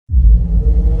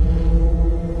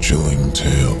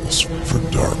Chilling tales for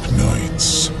dark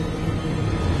nights.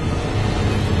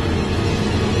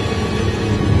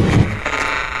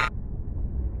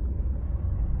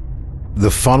 The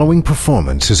following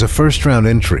performance is a first-round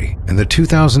entry in the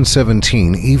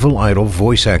 2017 Evil Idol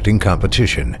voice acting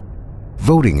competition.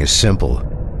 Voting is simple.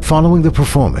 Following the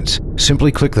performance,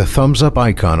 simply click the thumbs up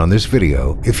icon on this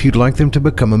video if you'd like them to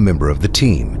become a member of the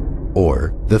team,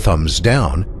 or the thumbs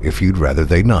down if you'd rather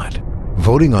they not.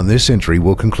 Voting on this entry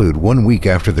will conclude 1 week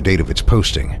after the date of its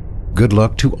posting. Good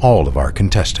luck to all of our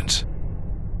contestants.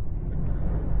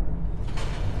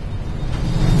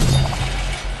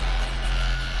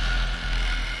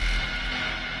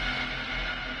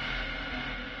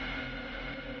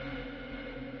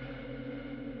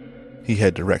 He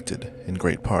had directed, in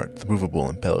great part, the movable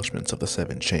embellishments of the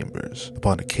 7 chambers,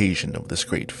 upon occasion of this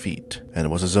great feat, and it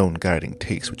was his own guiding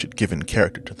taste which had given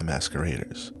character to the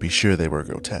masqueraders. Be sure they were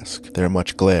grotesque. There are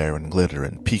much glare and glitter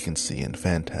and piquancy and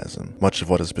phantasm, much of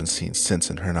what has been seen since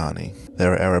in Hernani.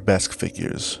 There are arabesque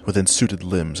figures, with ensuited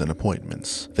limbs and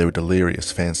appointments. There were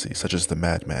delirious fancies, such as the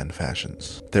madman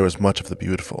fashions. There was much of the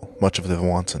beautiful, much of the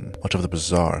wanton, much of the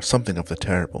bizarre, something of the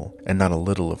terrible, and not a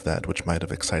little of that which might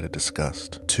have excited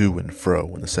disgust. To and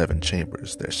fro in the 7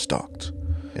 chambers there stalked,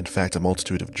 in fact, a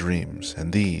multitude of dreams,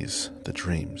 and these, the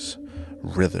dreams,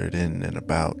 writhered in and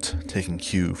about, taking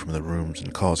cue from the rooms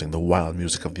and causing the wild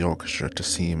music of the orchestra to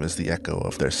seem as the echo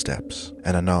of their steps.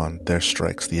 And anon there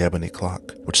strikes the ebony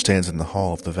clock, which stands in the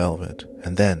hall of the velvet,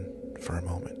 and then, for a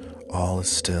moment, all is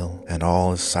still, and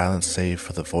all is silent save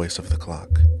for the voice of the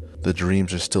clock. The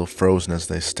dreams are still frozen as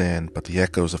they stand, but the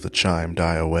echoes of the chime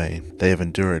die away. They have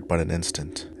endured but an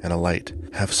instant, and a light,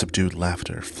 half-subdued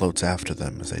laughter floats after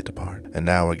them as they depart. And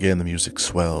now again the music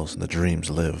swells, and the dreams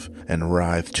live, and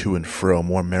writhe to and fro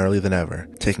more merrily than ever,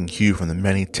 taking cue from the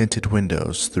many tinted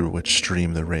windows through which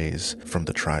stream the rays from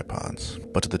the tripods.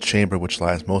 But to the chamber which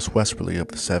lies most westwardly of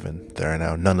the 7, there are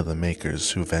now none of the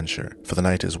makers who venture, for the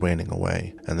night is waning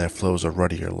away, and there flows a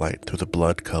ruddier light through the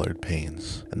blood-colored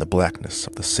panes, and the blackness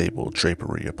of the sable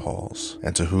drapery appalls.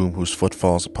 And to whose foot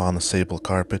falls upon the sable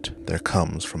carpet, there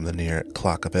comes from the near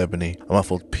clock of ebony a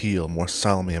muffled peal more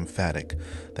solemnly emphatic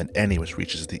than any which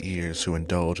reaches the ears who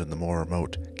indulge in the more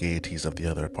remote gaieties of the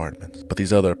other apartments. But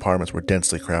these other apartments were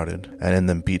densely crowded, and in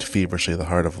them beat feverishly the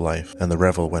heart of life, and the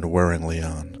revel went whirringly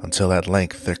on, until at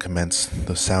length there commenced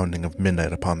the sounding of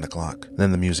midnight upon the clock.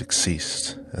 Then the music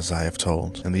ceased, as I have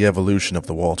told, and the evolution of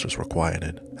the waltzers were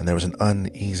quieted, and there was an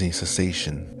uneasy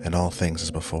cessation, and all things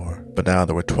as before. But now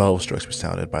there were 12 strokes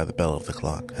resounded by the bell of the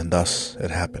clock, and thus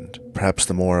it happened. Perhaps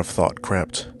the more of thought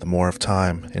crept, the more of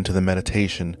time, into the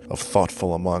meditation of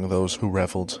thoughtful among those who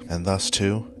reveled, and thus,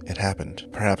 too, it happened.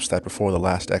 Perhaps that before the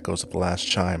last echoes of the last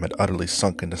chime had utterly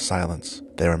sunk into silence,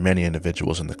 there were many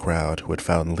individuals in the crowd who had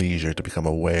found leisure to become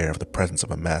aware of the presence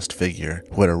of a masked figure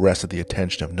who had arrested the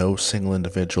attention of no single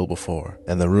individual before,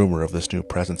 and the rumor of this new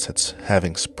presence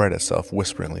having spread itself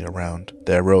whisperingly around,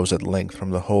 there arose at length from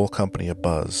the whole company a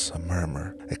buzz, a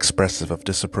murmur, expressive of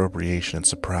disapprobation and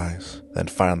surprise, then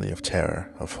finally of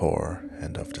terror, of horror,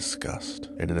 and of disgust.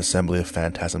 In an assembly of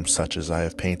phantasms such as I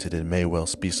have painted, it may well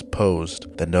be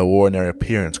supposed that no ordinary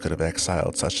appearance could have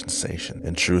exiled such sensation.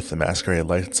 In truth, the masquerade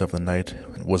license of the night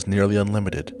was nearly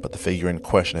unlimited, but the figure in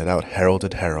question had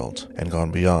out-heralded herald, and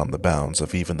gone beyond the bounds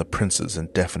of even the prince's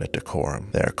indefinite decorum.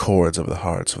 There are chords of the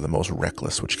hearts of the most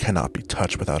reckless which cannot be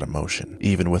touched without emotion,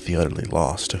 even with the utterly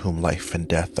lost, to whom life and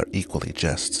death are equally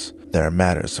jests. There are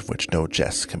matters of which no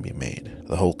jests can be made.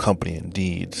 The whole company,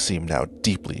 indeed, seemed now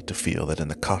deeply to feel that in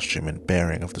the costume and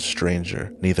bearing of the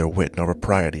stranger neither wit nor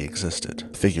propriety existed.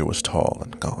 The figure was tall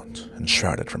and gaunt, and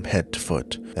shrouded from head to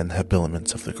foot in the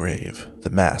habiliments of the grave. The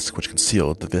mask which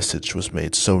concealed the visage was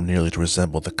made so nearly to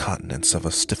resemble the countenance of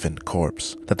a stiffened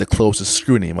corpse that the closest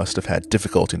scrutiny must have had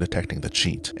difficulty in detecting the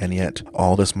cheat, and yet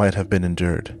all this might have been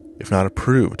endured, if not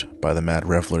approved, by the mad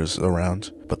revelers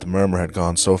around. But the murmur had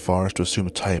gone so far as to assume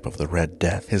the type of the Red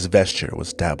Death. His vesture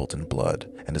was dabbled in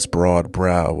blood, and his broad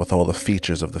brow, with all the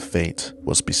features of the fate,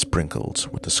 was besprinkled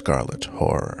with the scarlet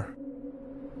horror.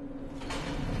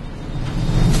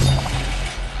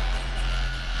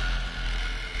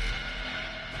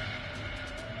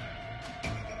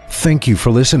 Thank you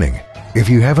for listening. If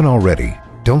you haven't already,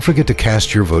 don't forget to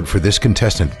cast your vote for this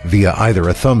contestant via either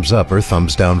a thumbs up or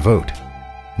thumbs down vote.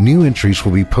 New entries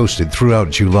will be posted throughout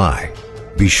July.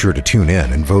 Be sure to tune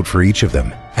in and vote for each of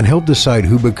them and help decide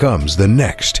who becomes the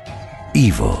next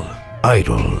Evil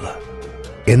Idol.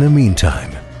 In the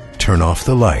meantime, turn off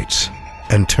the lights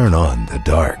and turn on the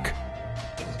dark.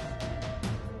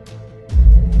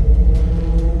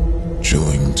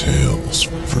 Chilling tales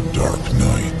for dark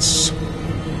nights.